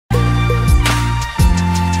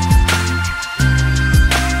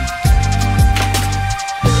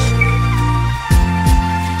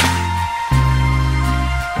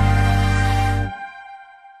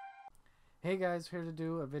guys, here to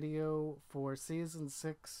do a video for Season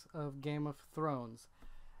 6 of Game of Thrones.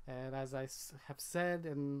 And as I have said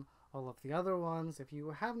in all of the other ones, if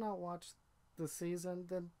you have not watched the season,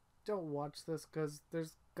 then don't watch this because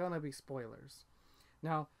there's gonna be spoilers.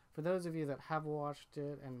 Now, for those of you that have watched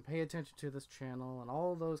it and pay attention to this channel and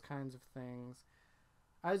all those kinds of things,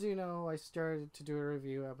 as you know, I started to do a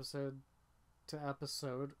review episode to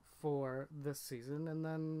episode for this season, and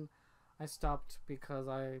then I stopped because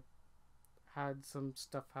I had some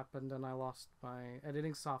stuff happened and I lost my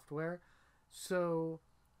editing software. So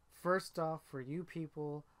first off, for you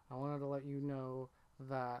people, I wanted to let you know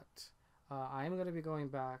that I am going to be going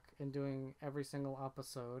back and doing every single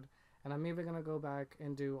episode, and I'm even going to go back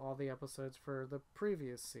and do all the episodes for the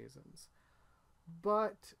previous seasons.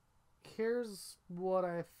 But here's what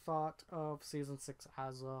I thought of Season 6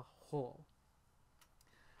 as a whole.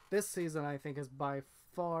 This season, I think, has by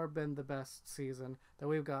far been the best season that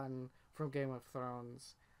we've gotten from Game of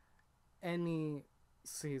Thrones any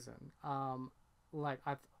season. Of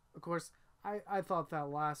course, I thought that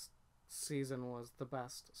last season was the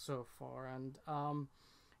best so far, and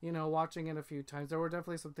you know, watching it a few times, there were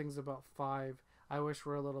definitely some things about 5 I wish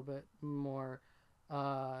were a little bit more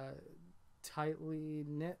tightly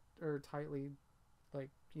knit, or tightly, like,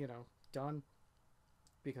 you know, done,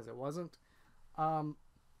 because it wasn't. But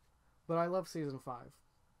I love Season 5.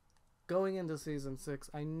 Going into Season 6,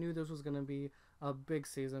 I knew this was going to be a big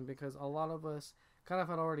season because a lot of us kind of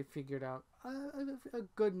had already figured out a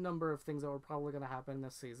good number of things that were probably going to happen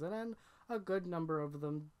this season, and a good number of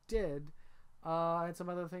them did. And some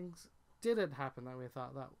other things didn't happen that we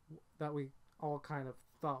thought that we all kind of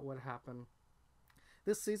thought would happen.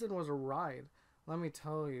 This season was a ride, let me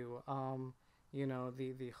tell you. You know,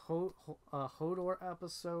 the Hodor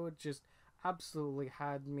episode just absolutely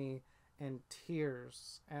had me in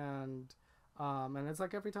tears, and it's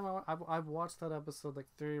like every time I've watched that episode like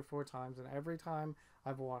 3 or 4 times, and every time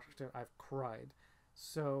I've watched it, I've cried.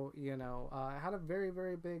 So, you know, it had a very,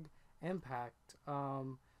 very big impact.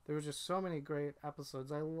 There was just so many great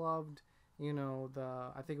episodes. I loved, you know,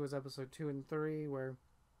 I think it was episode 2 and 3 where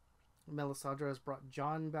Melisandre has brought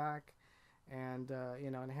Jon back, and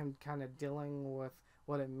you know, and him kind of dealing with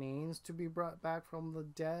what it means to be brought back from the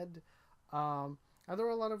dead. And there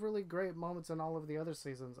were a lot of really great moments in all of the other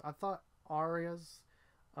seasons. I thought Arya's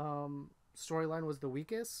storyline was the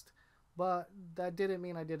weakest, but that didn't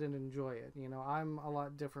mean I didn't enjoy it. You know, I'm a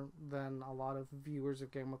lot different than a lot of viewers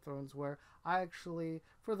of Game of Thrones, where I actually,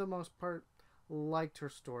 for the most part, liked her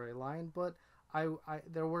storyline, but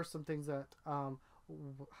there were some things that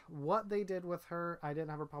what they did with her, I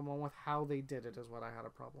didn't have a problem with. How they did it is what I had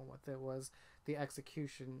a problem with. It was the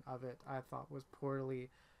execution of it, I thought, was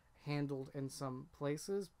poorly handled in some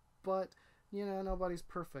places, but you know, nobody's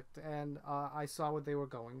perfect, and I saw what they were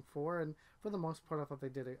going for, and for the most part I thought they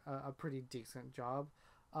did a pretty decent job.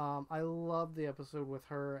 I loved the episode with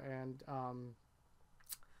her and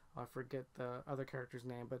I forget the other character's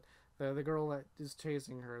name, but the girl that is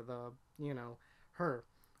chasing her, her,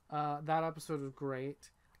 that episode was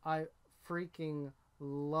great. I freaking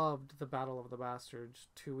loved the Battle of the Bastards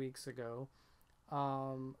 2 weeks ago.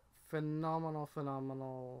 Phenomenal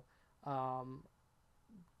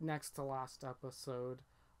next to last episode.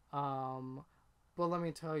 But let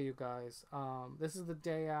me tell you guys, this is the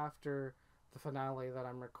day after the finale that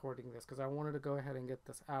I'm recording this, because I wanted to go ahead and get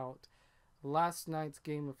this out. Last night's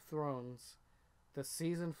Game of Thrones, the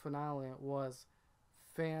season finale, was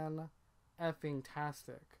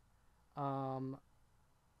fan-effing-tastic.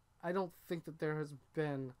 I don't think that there has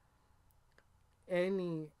been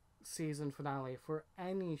any season finale for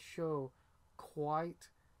any show quite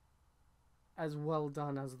as well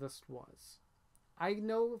done as this was. I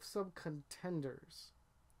know of some contenders,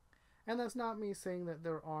 and that's not me saying that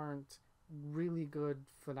there aren't really good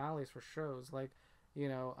finales for shows. Like, you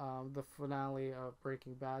know, the finale of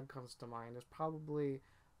Breaking Bad comes to mind as probably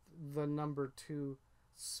the number 2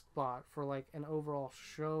 spot for like an overall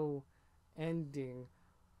show ending.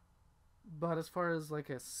 But as far as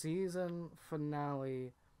like a season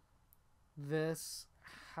finale, this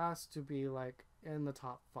has to be like in the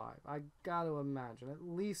top 5. I gotta imagine at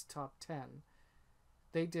least top 10.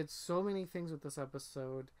 They did so many things with this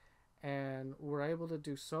episode, and were able to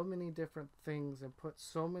do so many different things and put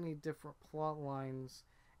so many different plot lines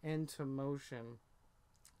into motion.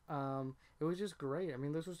 It was just great. I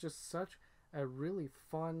mean, this was just such a really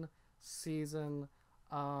fun season.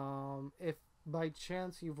 If by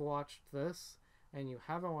chance you've watched this and you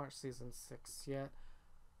haven't watched season 6 yet,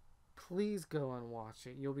 please go and watch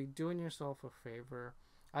it. You'll be doing yourself a favor.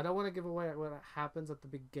 I don't want to give away what happens at the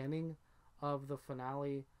beginning of the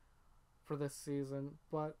finale for this season,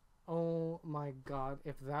 but Oh my god,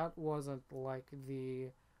 if that wasn't like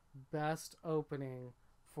the best opening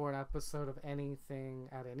for an episode of anything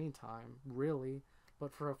at any time, really.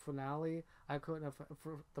 But for a finale, I couldn't have.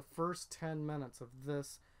 For the first 10 minutes of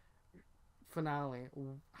this finale,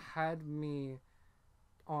 had me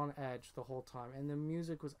on edge the whole time, and the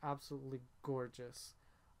music was absolutely gorgeous.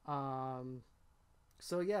 Um,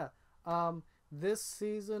 so yeah, this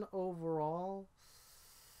season overall,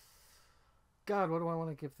 God, what do I want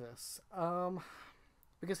to give this?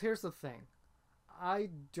 Because here's the thing, I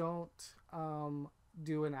don't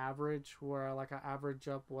do an average where like I average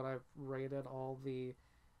up what I've rated all the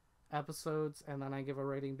episodes and then I give a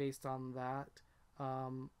rating based on that.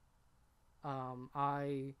 Um,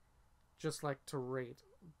 I just like to rate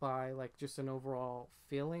by like just an overall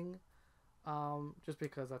feeling, just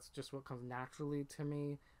because that's just what comes naturally to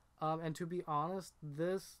me. And to be honest,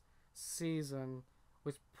 this season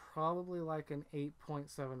was probably like an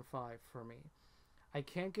 8.75 for me. I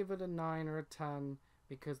can't give it a 9 or a 10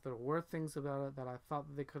 because there were things about it that I thought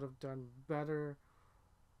that they could have done better.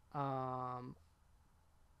 But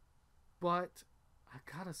I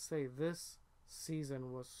gotta say, this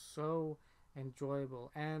season was so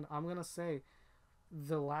enjoyable. And I'm gonna say,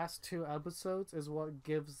 the last two episodes is what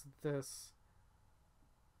gives this,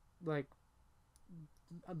 like,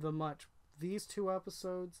 the much. These two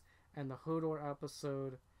episodes and the Hodor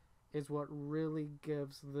episode is what really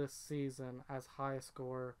gives this season as high a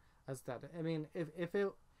score as that. I mean, if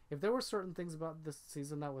there were certain things about this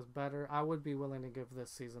season that was better, I would be willing to give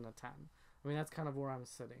this season a 10. I mean, that's kind of where I'm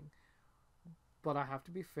sitting. But I have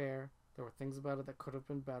to be fair. There were things about it that could have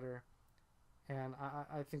been better. And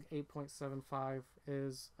I think 8.75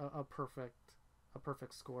 is a perfect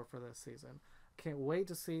score for this season. Can't wait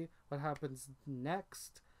to see what happens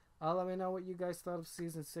next. Let me know what you guys thought of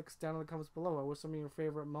season 6 down in the comments below. What were some of your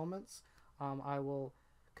favorite moments? I will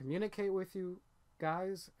communicate with you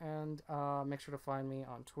guys, and make sure to find me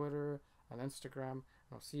on Twitter and Instagram. And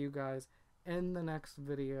I'll see you guys in the next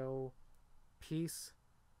video. Peace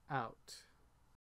out.